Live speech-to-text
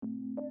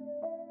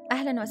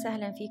أهلا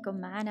وسهلا فيكم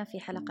معنا في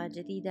حلقة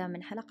جديدة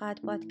من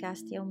حلقات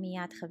بودكاست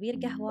يوميات خبير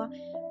قهوة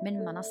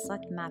من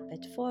منصة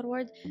مابت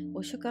فورورد.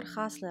 وشكر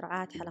خاص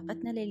لرعاة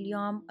حلقتنا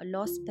لليوم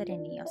لوس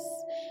بيرينيوس.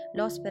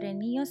 لوس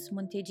بيرينيوس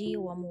منتجي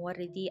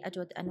وموردي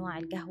أجود أنواع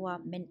القهوة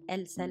من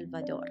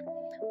السلفادور.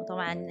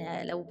 وطبعا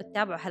لو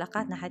بتتابعوا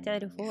حلقاتنا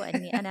حتعرفوا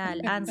أني أنا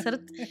الآن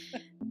صرت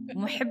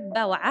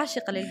محبة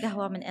وعاشقة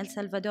للقهوة من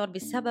السلفادور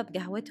بسبب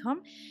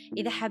قهوتهم.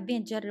 إذا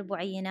حابين تجربوا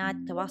عينات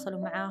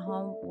تواصلوا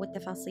معاهم،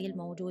 والتفاصيل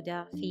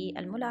موجودة في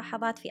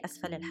الملاحظات في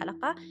أسفل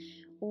الحلقة.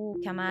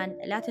 وكمان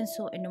لا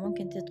تنسوا أنه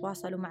ممكن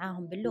تتواصلوا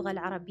معاهم باللغة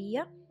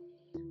العربية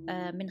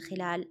من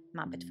خلال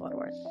مابت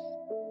فورورد.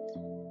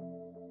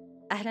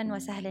 أهلا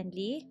وسهلا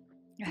لي.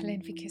 أهلا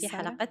فيك في سارة.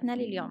 حلقتنا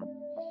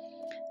لليوم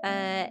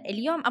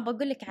اليوم أبغى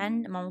أقول لك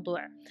عن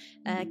موضوع.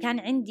 كان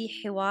عندي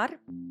حوار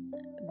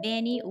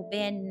بيني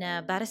وبين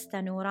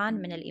باريستا نوران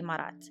من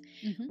الإمارات،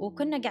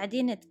 وكنا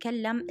قاعدين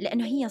نتكلم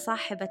لأنه هي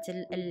صاحبة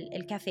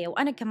الكافيه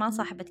وأنا كمان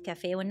صاحبة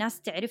كافيه،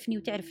 والناس تعرفني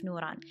وتعرف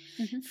نوران.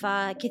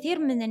 فكثير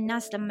من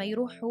الناس لما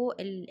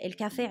يروحوا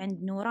الكافيه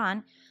عند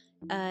نوران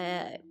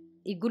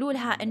يقولوا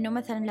لها إنه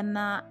مثلا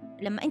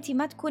لما أنتي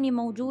ما تكوني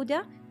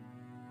موجودة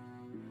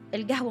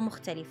القهوة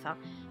مختلفة،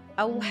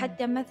 أو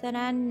حتى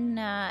مثلا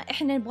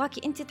إحنا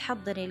نبغاكي أنتي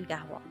تحضري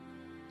القهوة.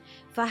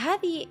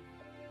 فهذه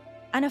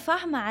أنا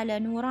فاهمة على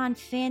نوران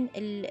فين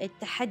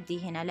التحدي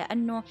هنا،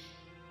 لأنه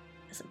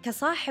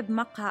كصاحب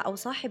مقهى أو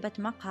صاحبة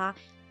مقهى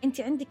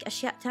أنت عندك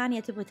أشياء تانية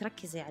تبغي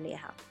تركزي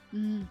عليها.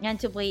 يعني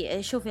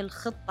تبغي شوفي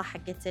الخطة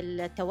حقت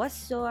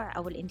التوسع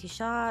أو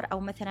الانتشار، أو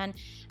مثلا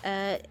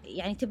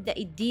يعني تبدأ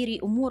تديري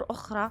أمور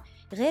أخرى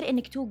غير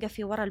أنك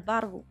توقفي ورا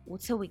البار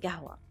وتسوي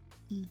قهوة.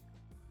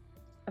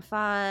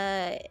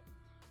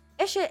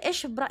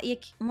 إيش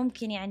برأيك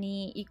ممكن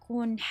يعني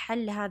يكون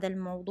حل هذا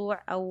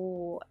الموضوع،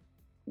 أو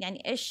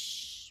يعني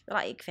إيش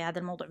رأيك في هذا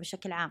الموضوع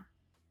بشكل عام؟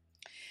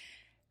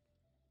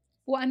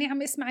 وأنا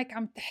عم أسمعك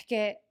عم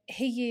تحكي،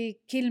 هي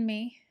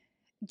كلمة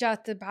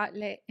جات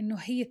بعقلي إنه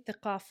هي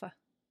الثقافة.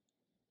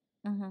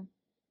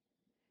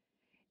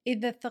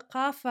 إذا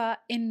الثقافة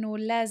إنه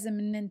لازم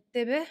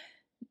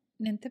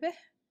ننتبه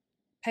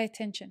pay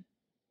attention.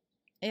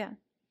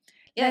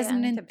 لازم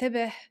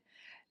ننتبه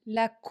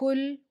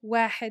لكل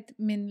واحد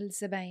من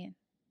الزباين،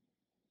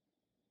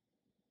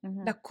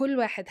 لكل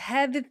واحد.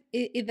 هذا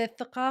إذا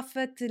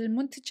ثقافة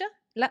المنتجة،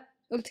 لا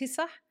قلتي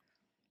صح،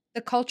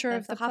 the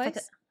culture of the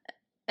place.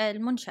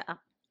 المنشأة.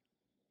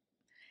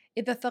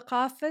 إذا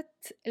ثقافة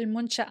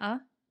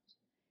المنشأة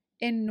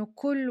إنه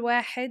كل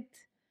واحد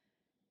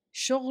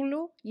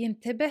شغله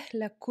ينتبه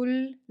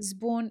لكل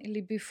زبون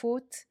اللي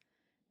بيفوت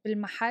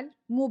بالمحل،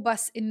 مو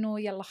بس إنه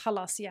يلا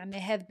خلاص يعني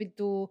هذا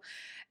بده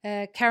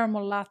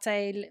كاراميل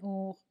لاتيه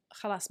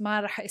وخلاص ما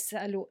راح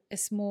أسأله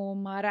اسمه،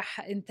 ما راح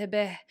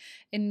انتبه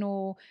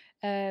إنه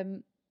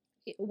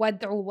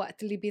ودعوا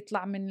وقت اللي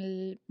بيطلع من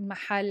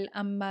المحل،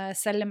 أما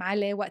سلم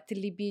عليه وقت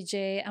اللي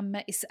بيجي،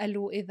 أما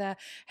اسأله إذا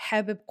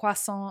حابب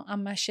كواسون،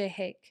 أما شيء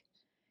هيك.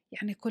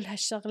 يعني كل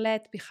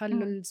هالشغلات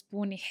بيخلوا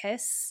الزبون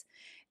يحس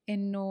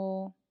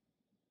إنه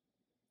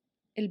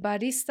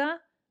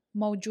الباريستا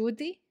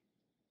موجودة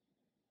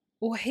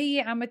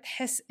وهي عم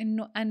تحس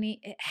إنه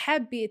أني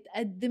حابة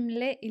أتقدم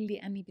له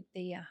اللي أني بدي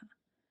إياها.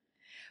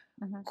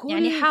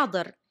 يعني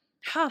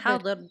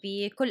حاضر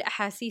بكل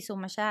أحاسيسه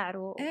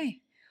ومشاعره.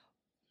 أي.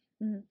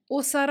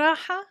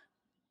 وصراحة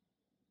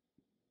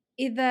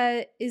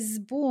إذا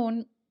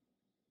الزبون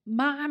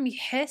ما عم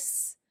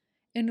يحس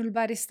إنه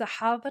الباريستا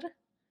حاضر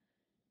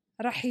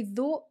راح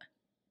يذوق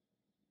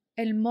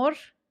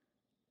المر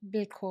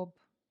بالكوب.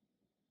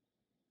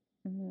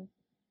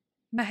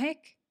 ما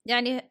هيك؟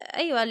 يعني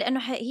أيوة، لأنه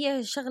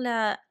هي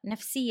شغلة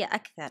نفسية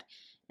أكثر،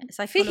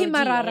 فيه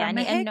مرارة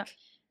يعني ما إنه هيك؟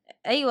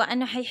 أيوة،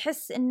 أنه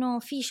حيحس إنه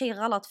في شيء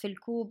غلط في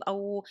الكوب،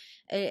 أو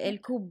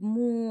الكوب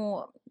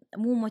مو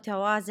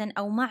متوازن،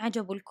 أو ما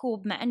عجبه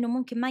الكوب، مع إنه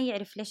ممكن ما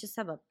يعرف ليش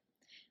السبب،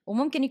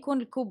 وممكن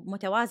يكون الكوب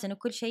متوازن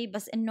وكل شيء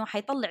بس إنه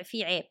حيطلع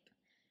فيه عيب.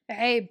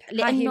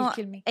 لأنه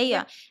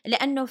أيوة،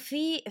 لأنه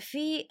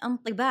في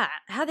انطباع.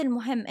 هذا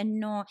المهم،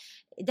 إنه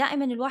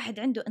دائما الواحد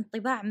عنده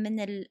انطباع من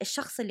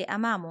الشخص اللي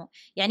أمامه.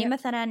 يعني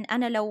مثلا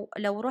أنا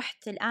لو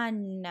رحت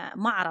الآن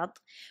معرض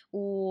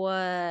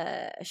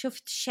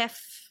وشفت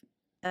شيف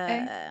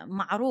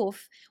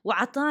معروف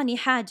وعطاني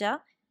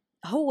حاجة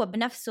هو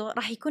بنفسه،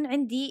 راح يكون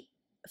عندي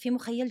في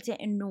مخيلتي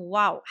إنه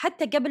واو،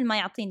 حتى قبل ما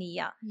يعطيني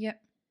إياه.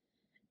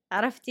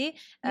 عرفتي؟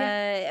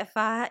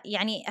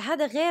 فيعني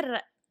هذا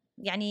غير،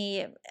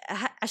 يعني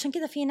عشان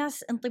كذا في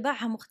ناس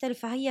انطباعها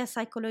مختلفة، هي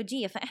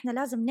سايكولوجية. فإحنا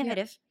لازم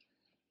نعرف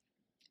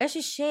إيش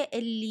الشيء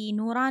اللي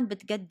نوران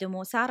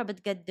بتقدمه، سارة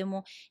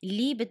بتقدمه،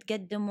 اللي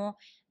بتقدمه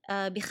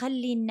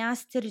بيخلي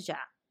الناس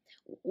ترجع.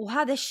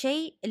 وهذا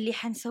الشيء اللي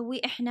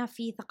حنسويه إحنا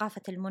في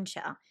ثقافة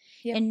المنشأة.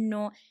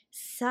 إنه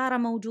سارة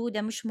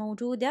موجودة مش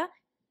موجودة،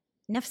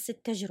 نفس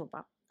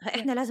التجربة.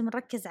 إحنا لازم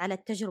نركز على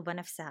التجربة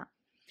نفسها.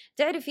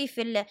 تعرفي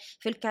في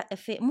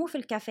مو في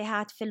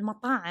الكافيهات، في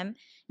المطاعم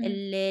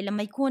اللي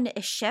لما يكون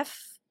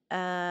الشيف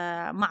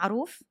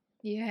معروف،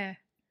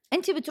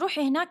 انت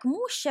بتروحي هناك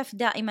مو الشيف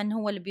دائما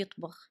هو اللي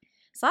بيطبخ،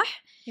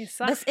 صح؟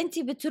 صح. بس أنت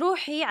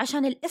بتروحي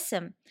عشان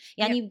الاسم،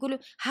 يعني بيقولوا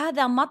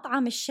هذا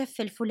مطعم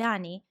الشيف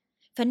الفلاني،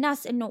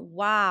 فالناس إنه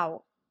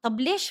واو. طب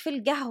ليش في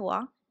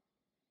القهوة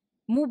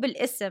مو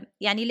بالاسم؟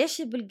 يعني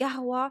ليش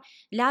بالقهوة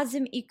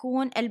لازم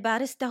يكون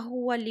الباريستا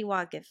هو اللي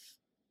واقف؟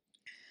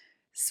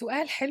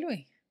 سؤال حلو.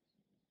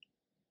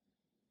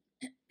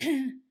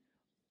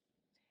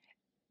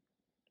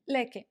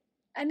 لكن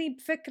أنا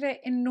بفكرة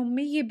إنه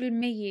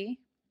 100%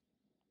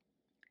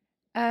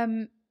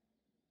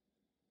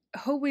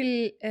 هو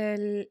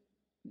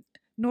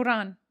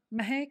نوران،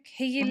 ما هيك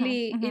هي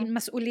اللي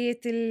المسؤولية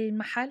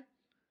المحل،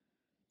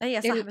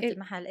 هي صاحبة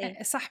المحل.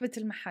 ايه صاحبة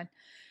المحل.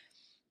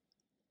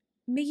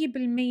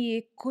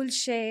 100% كل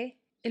شيء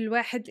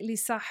الواحد اللي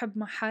صاحب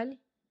محل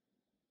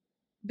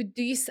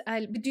بده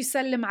يسأل، بده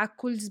يسلم على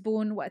كل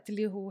زبون وقت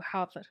اللي هو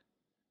حاضر،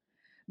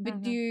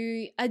 بده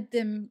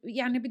يقدم،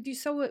 يعني بده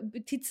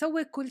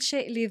تسوي كل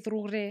شيء اللي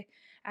ضروري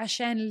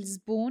عشان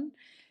الزبون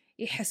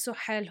يحسوا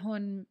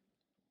حالهم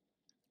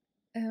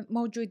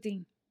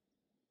موجودين.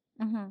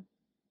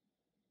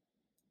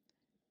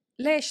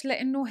 ليش؟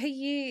 لأنه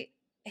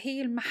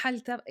هي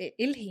المحل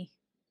إلهي.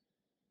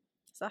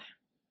 صح.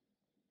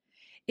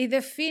 إذا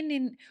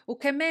فيني،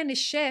 وكمان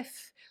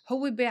الشيف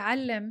هو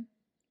بيعلم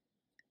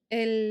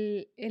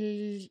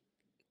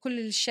كل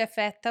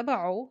الشيفات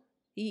تبعه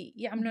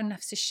يعملوا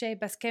نفس الشيء،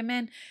 بس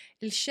كمان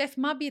الشيف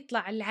ما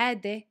بيطلع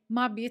العادة،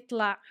 ما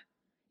بيطلع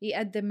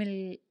يقدم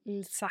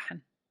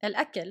الصحن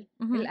الأكل.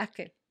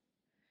 الأكل.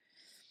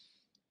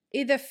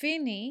 إذا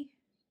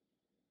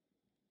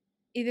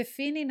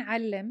فيني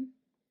نعلم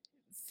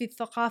في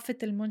ثقافة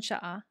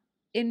المنشأة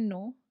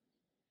إنه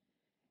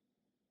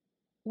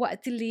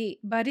وقت اللي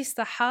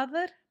باريستا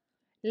حاضر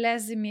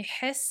لازم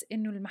يحس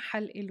إنه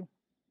المحل إله.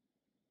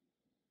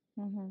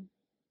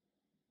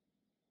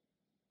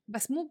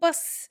 بس مو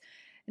بس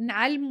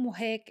نعلمه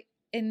هيك،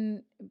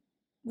 إن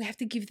we have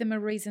to give them a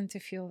reason to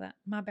feel that.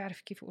 ما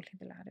بعرف كيف أقولها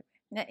بالعربي.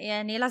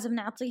 يعني لازم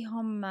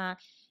نعطيهم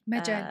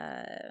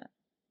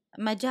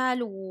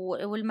مجال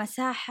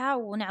والمساحة،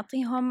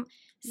 ونعطيهم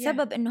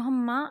سبب إنه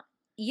هم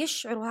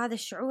يشعروا هذا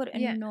الشعور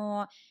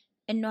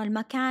إنه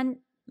المكان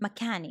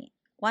مكاني،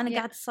 وأنا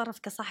قاعد أتصرف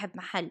كصاحب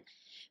محل.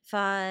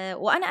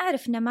 وأنا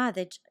أعرف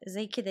نماذج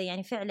زي كذا،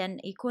 يعني فعلا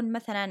يكون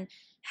مثلا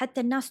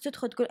حتى الناس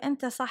تدخل تقول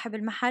أنت صاحب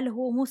المحل،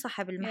 هو مو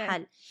صاحب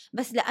المحل،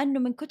 بس لأنه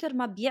من كتر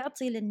ما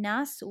بيعطي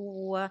للناس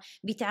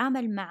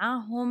وبيتعامل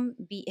معاهم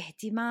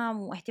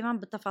باهتمام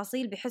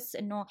بالتفاصيل، بيحس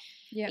إنه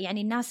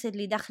يعني الناس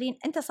اللي داخلين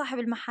أنت صاحب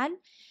المحل.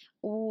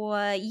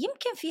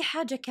 ويمكن في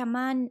حاجة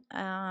كمان،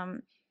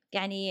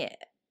 يعني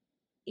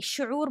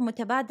الشعور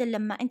متبادل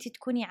لما أنت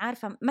تكوني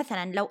عارفة،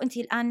 مثلا لو أنت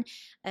الآن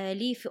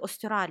لي في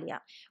أستراليا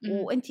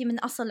وأنت من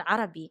أصل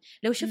عربي،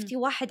 لو شفتي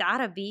واحد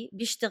عربي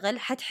بيشتغل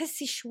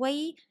حتحسي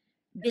شوي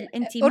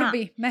بالانتماء.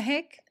 قربي، ما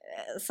هيك؟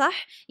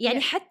 صح؟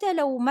 يعني حتى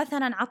لو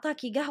مثلا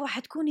عطاكي قهوة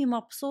حتكوني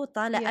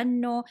مبسوطة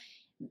لأنه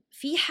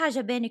في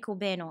حاجة بينك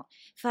وبينه.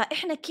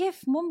 فإحنا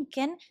كيف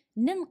ممكن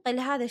ننقل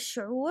هذا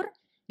الشعور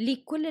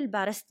لكل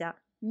الباريستا؟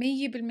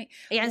 100%،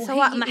 يعني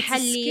سواء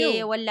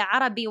محلي ولا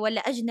عربي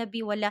ولا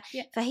أجنبي ولا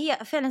فهي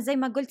فعلا زي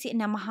ما قلتي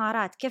إنها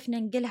مهارات، كيف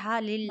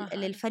ننقلها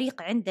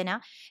للفريق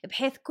عندنا،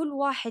 بحيث كل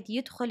واحد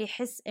يدخل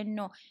يحس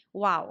إنه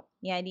واو،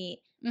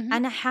 يعني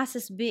أنا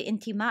حاسس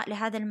بانتماء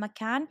لهذا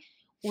المكان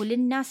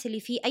وللناس اللي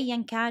فيه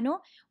أيا كانوا،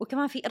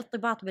 وكمان في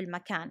ارتباط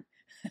بالمكان.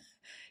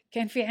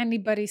 كان في عندي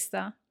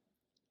باريستا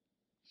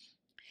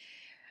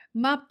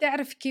ما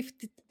بتعرف كيف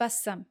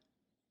تتبسم.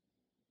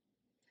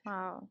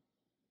 واو.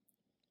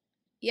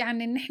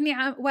 يعني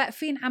نحن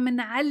واقفين عم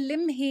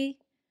نعلمها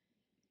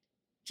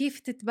كيف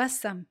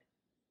تتبسم،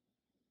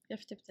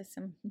 كيف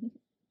تبتسم.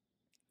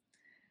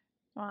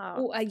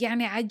 واو.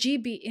 ويعني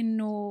عجيبة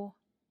إنه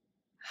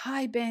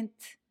هاي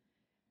بنت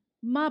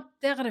ما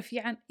بتعرف،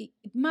 يعني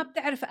ما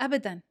بتعرف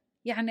أبدا،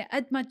 يعني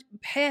قد ما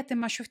بحياتي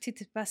ما شفتي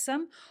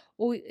تتبسم.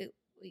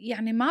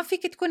 ويعني ما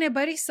فيك تكوني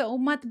باريستا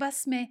وما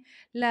تبسمي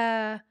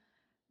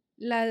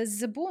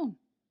للزبون.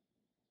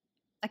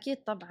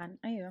 أكيد طبعا.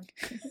 أيوة.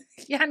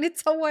 يعني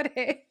تصور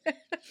هيك.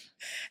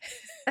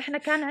 إحنا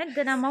كان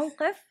عندنا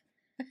موقف،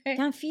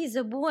 كان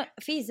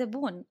في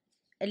زبون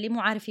اللي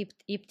مو عارف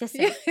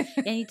يبتسم.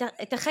 يعني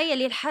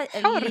تخيلي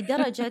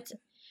لدرجة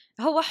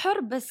هو حر،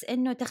 بس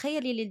إنه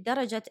تخيلي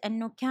لدرجة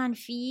إنه كان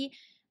في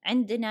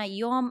عندنا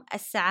يوم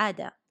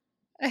السعادة،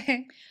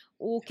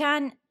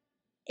 وكان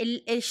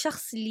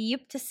الشخص اللي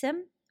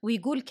يبتسم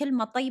ويقول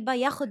كلمة طيبة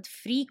ياخد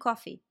فري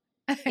كوفي،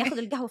 ياخد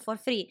القهوة فور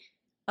فري.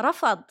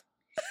 رفض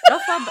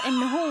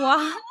إنه هو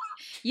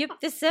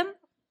يبتسم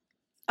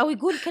أو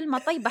يقول كلمة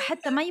طيبة،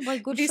 حتى ما يبغى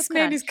يقول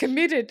شكرا. This man is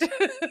committed.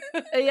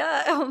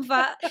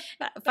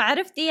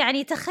 فعرفتي،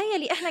 يعني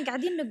تخيلي إحنا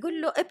قاعدين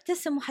نقول له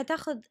ابتسم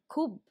وحتاخد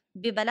كوب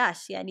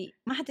ببلاش، يعني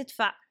ما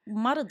حتدفع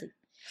مرضي.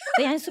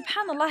 فيعني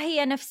سبحان الله،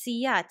 هي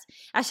نفسيات.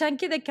 عشان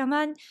كذا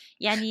كمان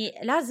يعني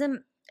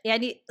لازم،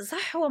 يعني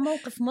صح هو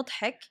موقف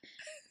مضحك،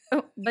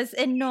 بس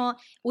إنه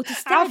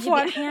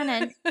وتستعجبي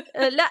أحيانا.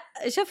 لا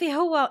شوفي،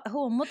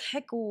 هو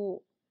مضحك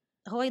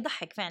وهو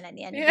يضحك فعلا،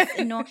 يعني بس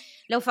إنه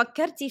لو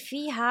فكرتي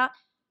فيها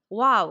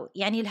واو،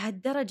 يعني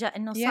لهالدرجة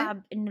إنه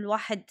صعب إنه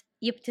الواحد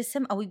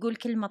يبتسم أو يقول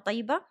كلمة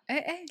طيبة.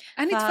 ايه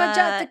أنا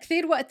تفاجأت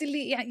كثير وقت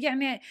اللي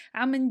يعني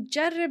عم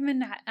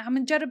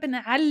نجرب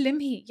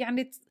نعلم. هي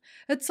يعني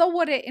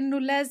تصوري إنه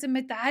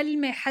لازم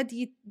تعلمي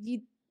حد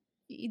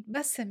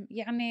يتبسم.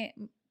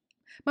 يعني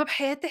ما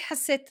بحياتي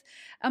حسيت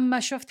أما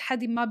شفت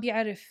حد ما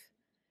بيعرف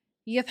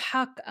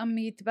يضحك أم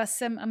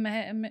يتبسم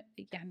أما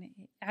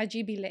يعني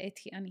عجيبة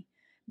لقيتي أنا.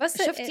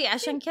 بس شفتي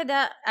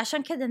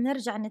عشان كذا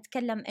نرجع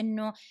نتكلم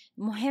إنه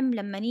مهم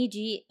لما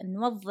نيجي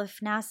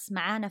نوظف ناس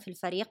معانا في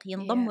الفريق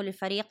ينضموا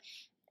للفريق،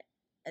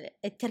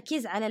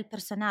 التركيز على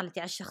البرسوناليتي،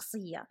 على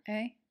الشخصية،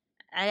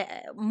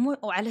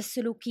 وعلى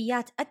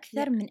السلوكيات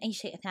أكثر من أي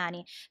شيء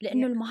ثاني،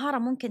 لأنه المهارة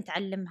ممكن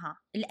تعلمها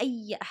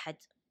لأي أحد.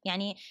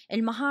 يعني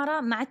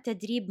المهارة مع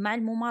التدريب مع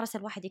الممارسة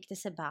الواحد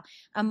يكتسبها،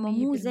 أما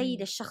مو زي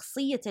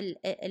للشخصية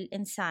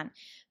الإنسان.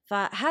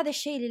 فهذا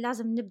الشيء اللي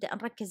لازم نبدأ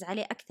نركز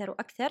عليه أكثر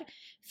وأكثر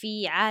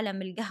في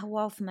عالم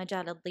القهوة وفي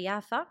مجال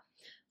الضيافة،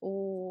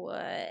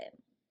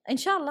 وإن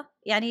شاء الله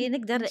يعني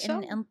نقدر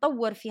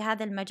نطور في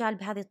هذا المجال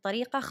بهذه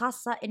الطريقة،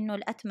 خاصة إنه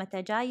الأتمتة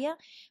جاية،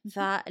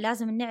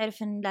 فلازم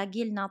نعرف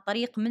نلاقي لنا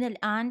طريق من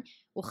الآن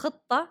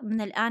وخطة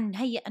من الآن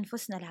نهيئ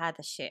أنفسنا لهذا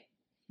الشيء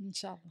إن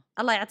شاء الله.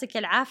 الله يعطيك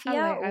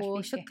العافية،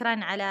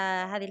 وشكرا على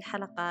هذه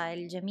الحلقة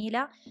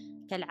الجميلة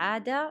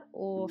كالعادة.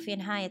 وفي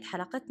نهاية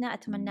حلقتنا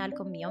أتمنى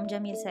لكم يوم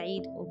جميل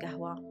سعيد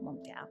وقهوة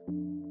ممتعة.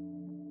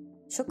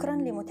 شكرا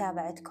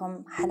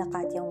لمتابعتكم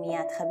حلقات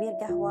يوميات خبير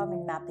قهوة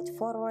من مابت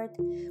فورورد،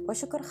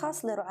 وشكر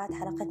خاص لرعاة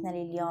حلقتنا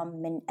لليوم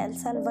من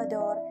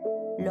السلفادور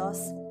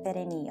لوس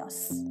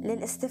بيرينيوس.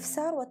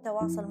 للاستفسار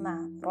والتواصل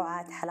مع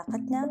رعاة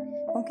حلقتنا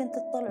ممكن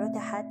تطلعوا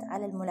تحت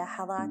على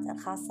الملاحظات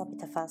الخاصة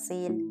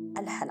بتفاصيل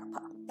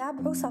الحلقة.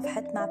 تابعوا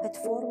صفحة مابت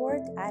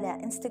فورورد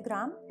على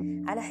انستغرام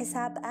على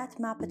حساب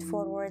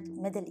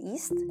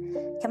 @mapitforwardmiddleeast.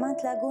 كمان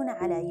تلاقونا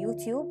على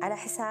يوتيوب على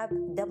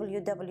حساب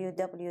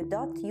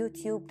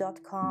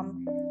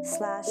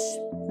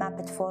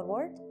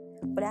www.youtube.com/mapitforward،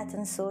 ولا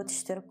تنسوا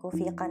تشتركوا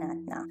في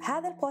قناتنا.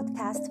 هذا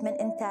البودكاست من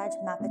إنتاج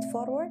مابت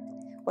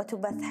فورورد،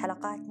 وتبث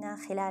حلقاتنا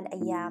خلال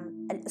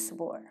أيام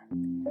الأسبوع.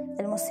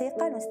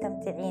 الموسيقى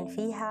المستمتعين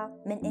فيها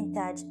من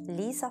إنتاج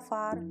لي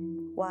صفار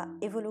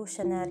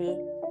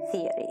وإيفولوشنري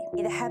ثيوري.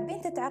 إذا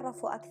حابين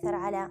تتعرفوا أكثر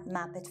على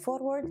مابت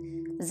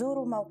فورورد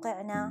زوروا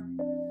موقعنا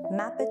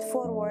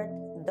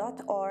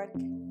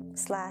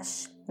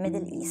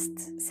mapitforward.org/middleeast.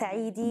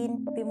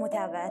 سعيدين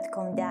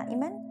بمتابعتكم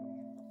دائما،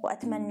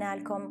 وأتمنى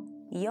لكم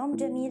يوم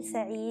جميل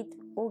سعيد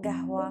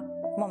وقهوة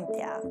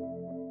ممتعة.